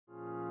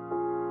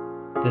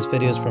This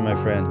video is for my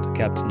friend,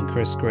 Captain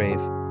Chris Grave,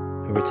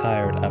 who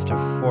retired after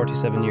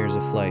 47 years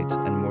of flight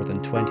and more than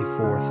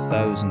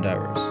 24,000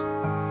 hours.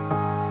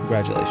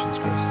 Congratulations,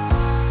 Chris.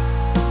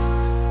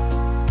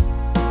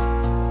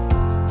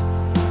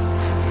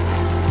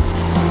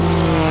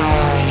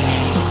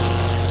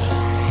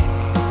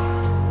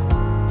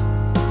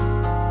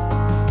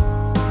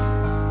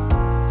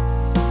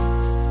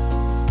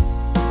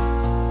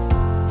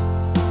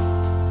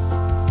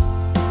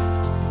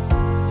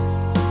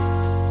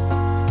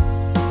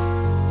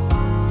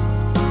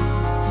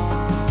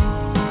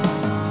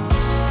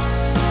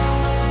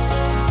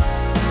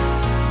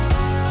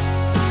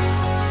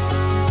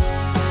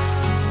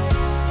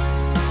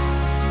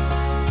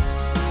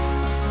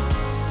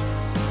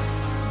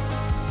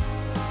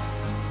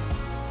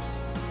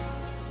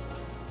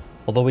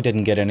 Although we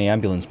didn't get any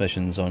ambulance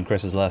missions on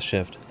Chris's last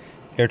shift,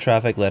 air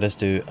traffic let us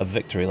do a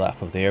victory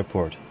lap of the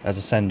airport as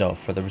a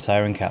send-off for the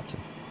retiring captain.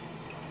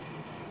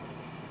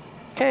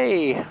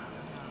 Okay,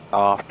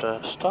 after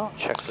start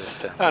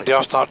checklist. And the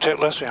after start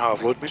checklist, we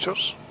have load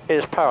meters. It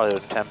is power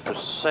load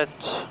 10%.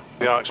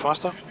 VRX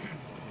master.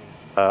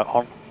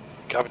 On.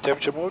 Cabin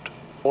temperature mode.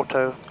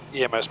 Auto.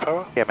 EMS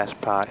power. EMS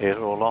power is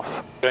all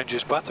off. Ground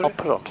juice battery. I'll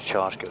put it on to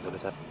charge, go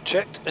with it.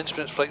 Checked.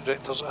 Instruments, flight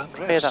directors and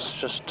rest. Yeah, that's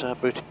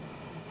just booting.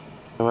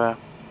 Yeah,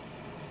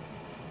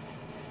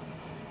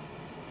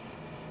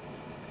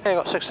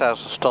 got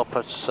 6,000 stop,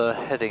 it's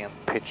heading in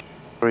pitch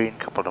green,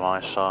 couple to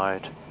my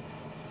side,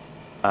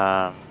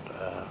 and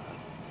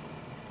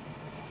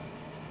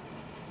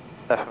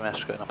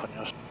FMS going up on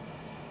yours.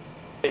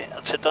 Yeah,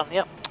 that's it done,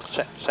 yep,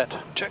 set.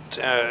 Checked.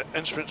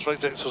 Instruments, flight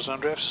directors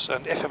and refs,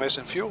 and FMS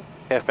and fuel.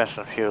 FMS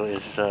and fuel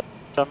is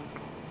done.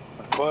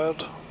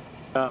 Required.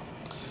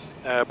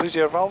 Bleed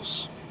air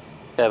valves.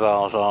 Air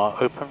valves are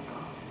open.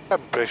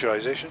 Cabin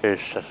pressurization.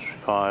 Is set as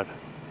required.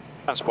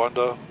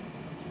 Transponder.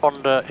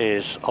 Honda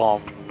is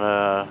on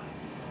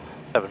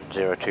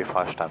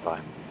 7025 standby.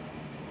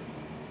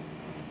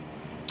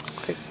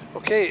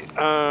 Okay,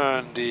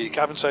 and the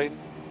cabin sign.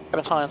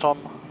 Cabin sign's on.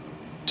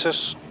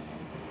 Sys.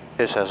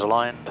 This has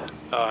aligned.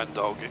 And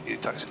I'll get you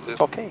taxi clear.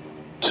 Okay.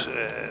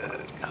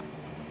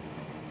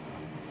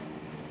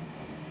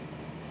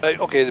 Right,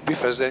 okay, the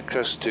brief is then,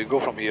 Chris, to go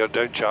from here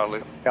down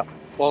Charlie. Yep.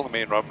 Along the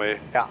main runway.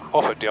 Yeah.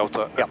 Off at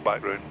Delta. Yep. And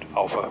back round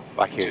Alpha.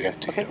 Back here again.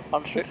 To Okay, here.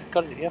 understood.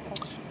 Got it, yeah,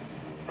 thanks.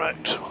 Right,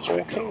 let's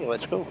wait. Okay,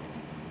 let's go.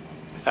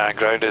 And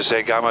ground is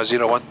Gamma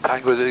 01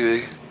 Tango,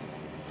 the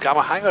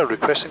Gamma hangar,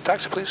 requesting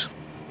taxi please.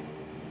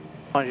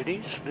 Mind you,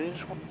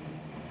 these one.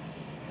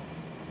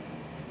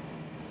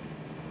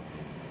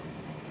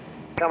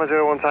 Gamma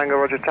 01 Tango,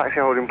 roger, taxi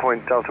holding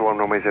point, Delta 1,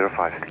 runway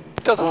 05.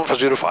 Delta 1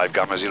 for 05,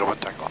 Gamma 01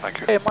 Tango, thank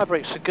you. Okay, my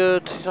brakes are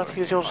good. You don't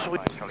use yours.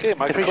 Okay,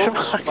 my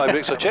controls, my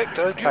brakes are checked,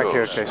 and Thank you,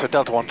 yours. okay, so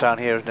Delta 1 down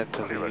here, isn't it,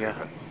 to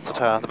the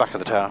tower, the back of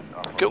the tower.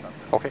 Cool.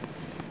 Okay.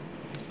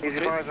 Easy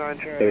Okay. 5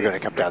 We're going to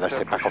come down there,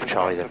 sit back off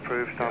Charlie then.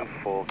 Approved, stand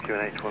for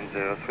QNH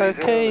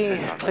 1030.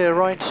 Okay, clear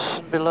right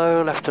and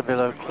below, left and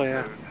below,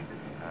 clear.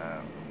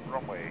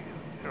 Runway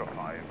 05,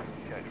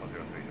 QNH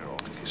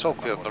 1030. It's all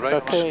clear on the right.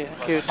 Okay,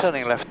 thank you.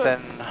 Turning left then.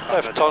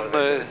 Left turn,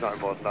 Not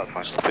important, that's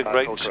fine. slipping That's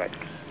all right. correct.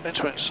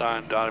 Instruments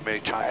and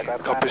RMA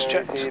tracking. Compass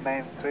checked.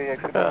 And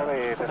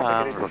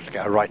we'll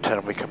get a right turn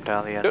when we come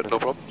down the end. Good, no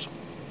problems.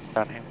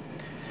 Down here.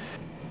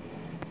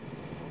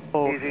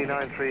 Easy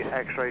 93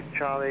 X-ray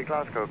Charlie,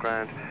 Glasgow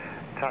ground,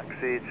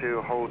 taxi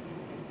to hold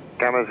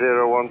Gamma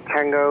 01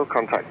 Tango,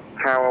 contact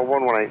tower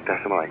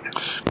 118.8.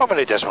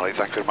 118.8,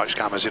 thank you very much,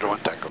 Gamma 01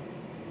 Tango.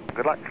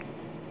 Good luck.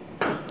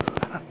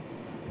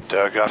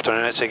 Good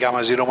afternoon, it's a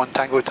Gamma 01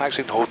 Tango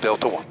taxi and hold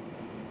Delta 1.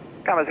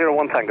 Gamma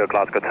 01 Tango,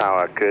 Glasgow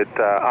Tower, good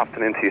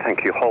afternoon to you,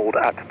 thank you, hold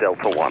at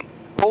Delta 1.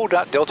 Hold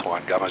at Delta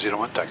 1, Gamma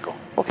 01 Tango.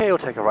 Okay, we'll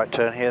take a right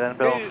turn here then,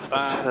 Bill.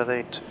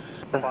 Okay,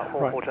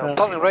 Right turn.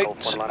 Turning right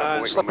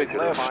and slipping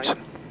left.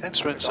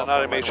 Instruments and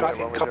RMA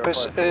tracking.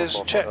 Compass is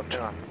checked.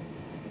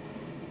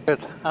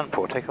 Good. And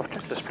port takeoff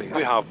checklist, please.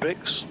 We have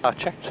brakes.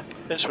 Checked.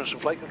 Instruments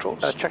and flight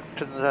controls.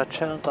 Checked and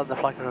channeled, and the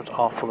flight controls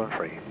are full and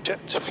free.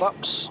 Checked.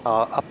 Flaps.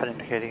 Up and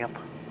indicating up.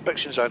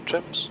 Frictions and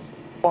trims.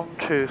 1,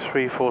 2,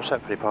 3, 4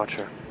 set for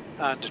departure.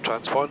 And the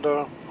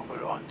transponder.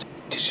 We're on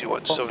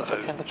TC1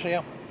 7000.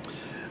 Yeah.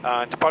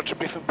 And departure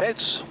briefing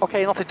beds.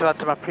 Okay, nothing to add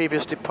to my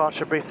previous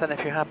departure brief then,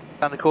 if you have,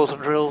 and the calls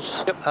and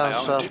drills, Yep, I am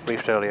as indeed.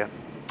 briefed earlier.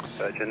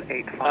 Virgin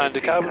 85. And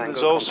the cabin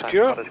is all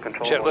secure.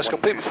 Checklist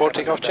complete before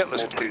takeoff.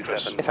 Checklist complete,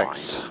 Chris.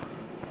 Thanks.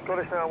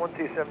 Scottish now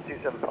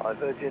 127275,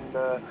 Virgin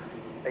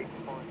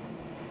 85.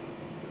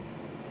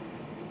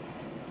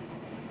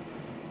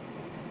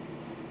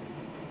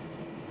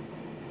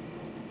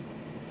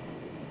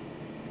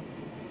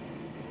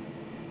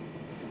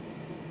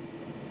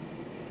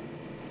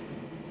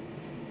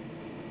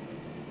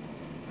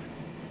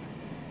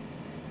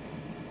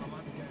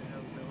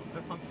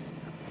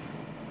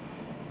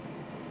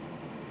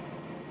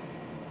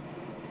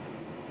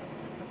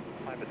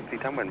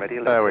 And when ready,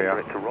 there we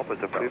are. To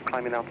Roberts, approved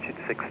climbing altitude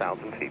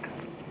 6,000 feet.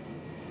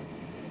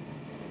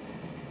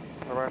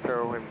 Right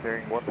there, wind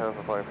bearing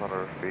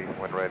 1,500 feet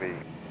when ready.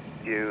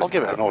 I'll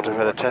give it an auto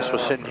weather test. We're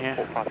sitting here.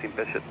 Passing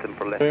Bishop,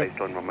 for left base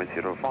on runway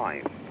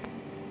 05.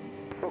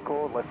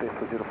 So left base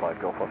for 05,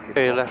 Golf Oscar.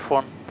 Okay, left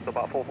one. So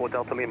about 44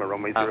 Delta Lima,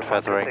 runway And 05,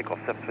 feathering. takeoff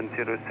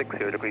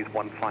 7060 degrees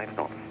 15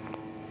 knots.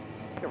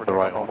 The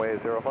right one. Runway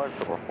 05,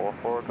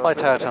 44.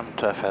 Light out and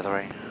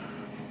feathering.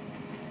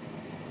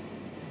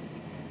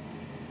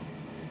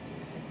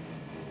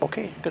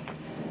 Okay, good.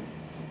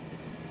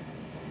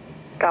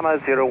 Gamma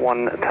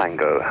 01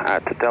 Tango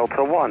at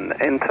Delta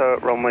 1, enter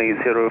runway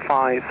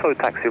 05, so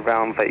taxi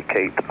round,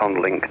 vacate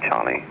on link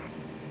Charlie.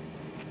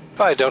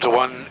 Hi, Delta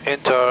 1,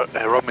 enter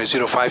runway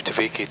 05 to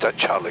vacate at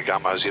Charlie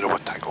Gamma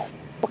 01 Tango.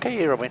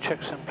 Okay, runway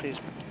checks in, please.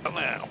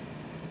 Now,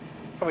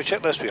 runway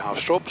checklist, we have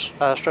strobes,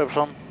 Strobes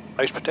on.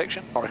 ice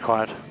protection, Not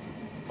required.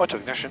 auto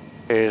ignition,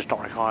 Is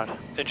not required.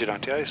 engine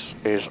anti-ice,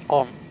 Is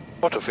on.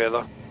 auto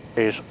feather,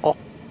 Is off.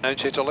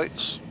 annunciator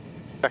lights,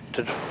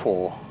 Expected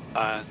 4.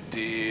 and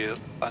the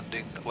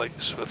landing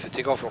lights with the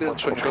takeoff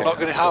clearance, which we're not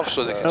going to have,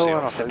 so they can No, stay we're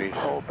off. not indeed.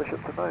 All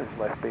Bishop to now,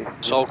 left base.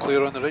 It's all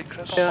clear on the right,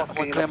 Chris? Yeah,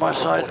 I'm clear my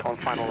side. On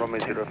final runway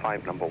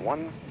 05, number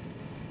 1.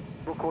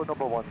 Code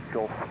number 1,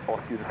 Golf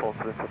Oscar uniform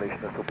for information.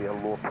 This will be a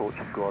low approach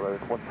and go around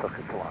 1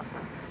 circuit to land.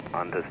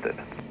 Understood.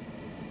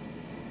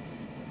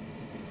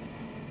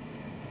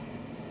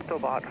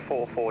 Stobart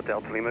 44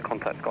 Delta Lima,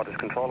 contact Scottish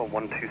Control on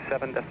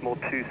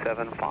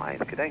 127.275.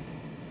 Good day.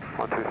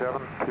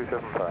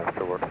 127.275,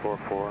 so we're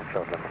 44,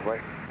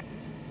 right.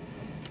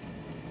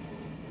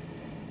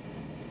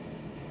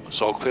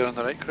 It's all clear on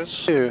the right,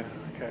 Chris? Okay.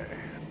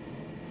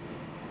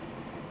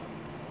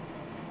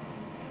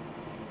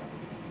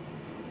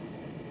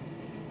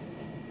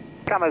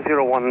 Gamma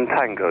 01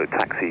 Tango,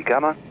 taxi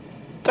Gamma.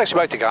 Taxi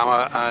back to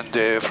Gamma,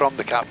 and from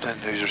the captain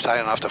who's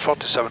retiring after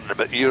 47 and a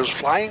bit years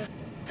flying,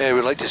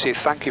 we'd like to say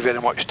thank you very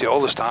much to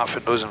all the staff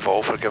and those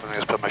involved for giving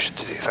us permission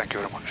today. Thank you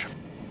very much.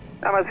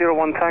 Gamma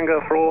 01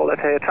 Tango, for all that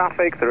air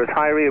traffic, the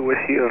retiree wish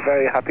you a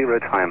very happy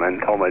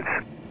retirement onwards.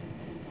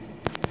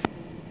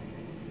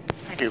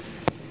 Thank you.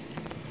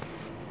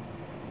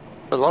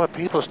 A lot of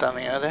people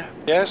standing out there.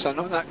 Yes, I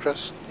know that,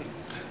 Chris.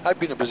 I've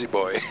been a busy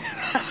boy.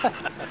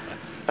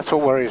 That's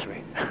what worries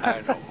me.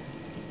 I know.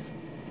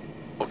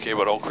 Okay,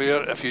 we're all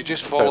clear. If you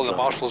just follow the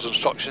marshal's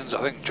instructions,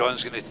 I think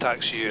John's going to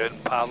taxi you in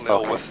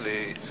parallel with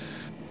the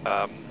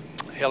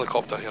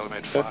helicopter,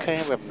 Helimed 5.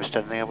 Okay, we haven't missed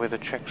anything with the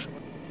checks.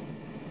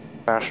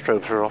 Our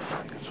strobes are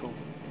off. That's all.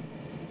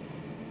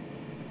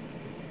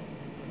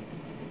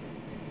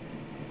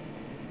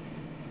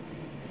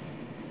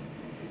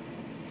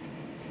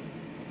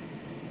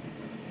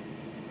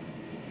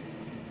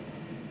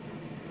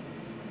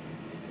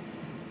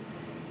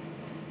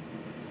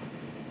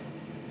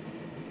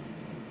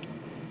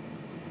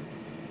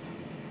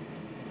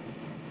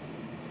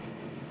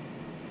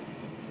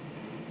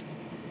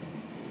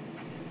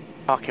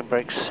 Parking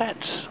brakes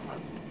set,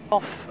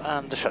 off,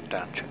 and the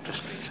shutdown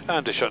checklist, please.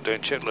 And the shutdown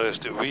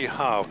checklist, we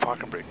have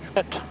parking brake.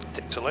 Set.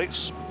 Taxi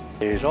lights.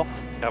 Is off.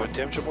 Cabin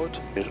temperature mode.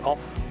 Is off.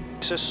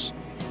 Sys.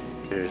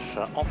 Is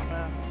off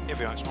now.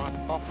 Avionics mark.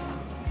 Off.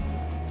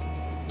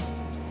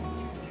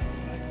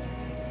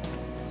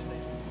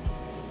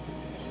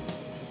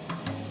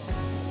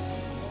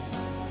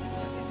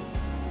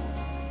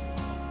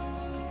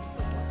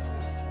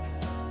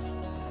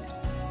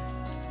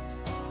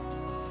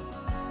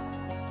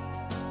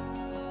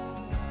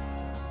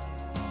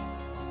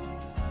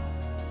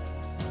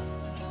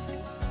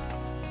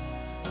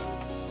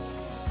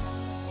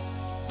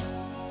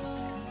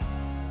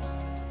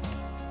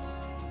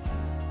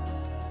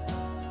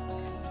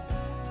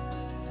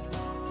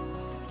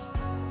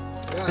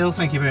 Bill,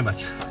 thank you very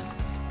much.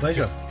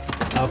 Pleasure.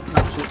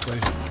 Absolute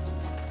pleasure.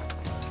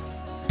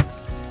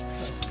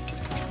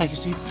 Thank you,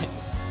 Steve.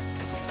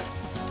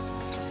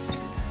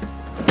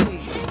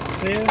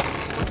 Clear.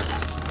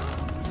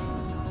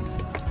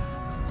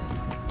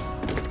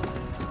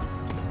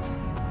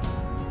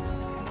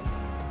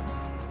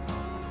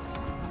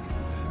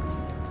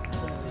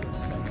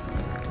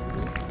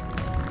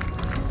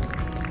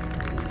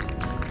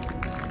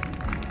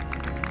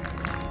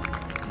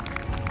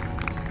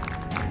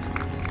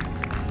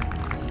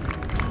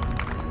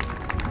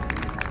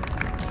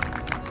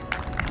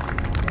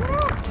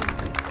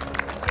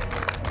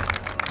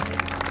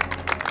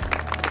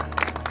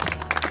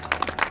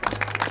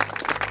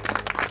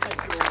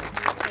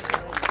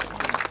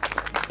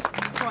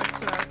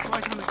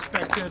 Quite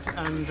unexpected,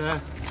 and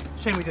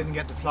shame we didn't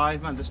get to fly.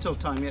 Man, there's still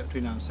time yet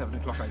between now and 7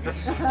 o'clock, I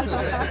guess.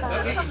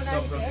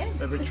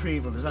 A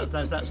retrieval,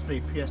 that's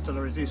the pièce de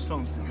la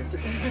résistance, is it?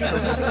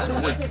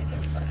 A week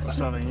or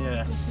something,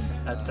 yeah.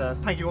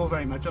 Thank you all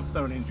very much. I've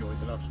thoroughly enjoyed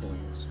the last 4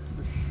 years.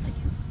 Thank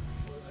you.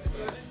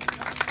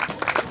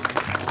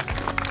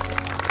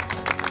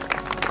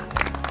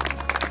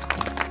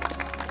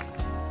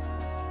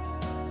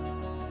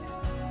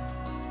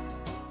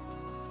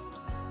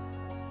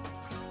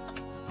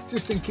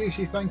 Just in case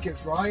you think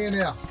it's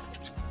Ryanair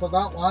for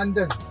that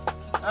landing.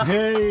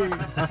 Hey!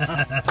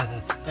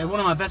 One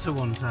of my better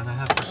ones, then, I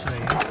have to say.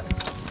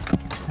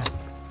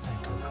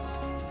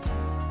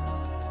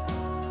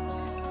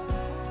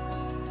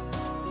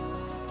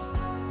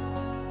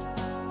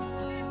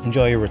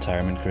 Enjoy your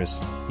retirement,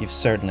 Chris. You've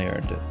certainly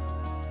earned it.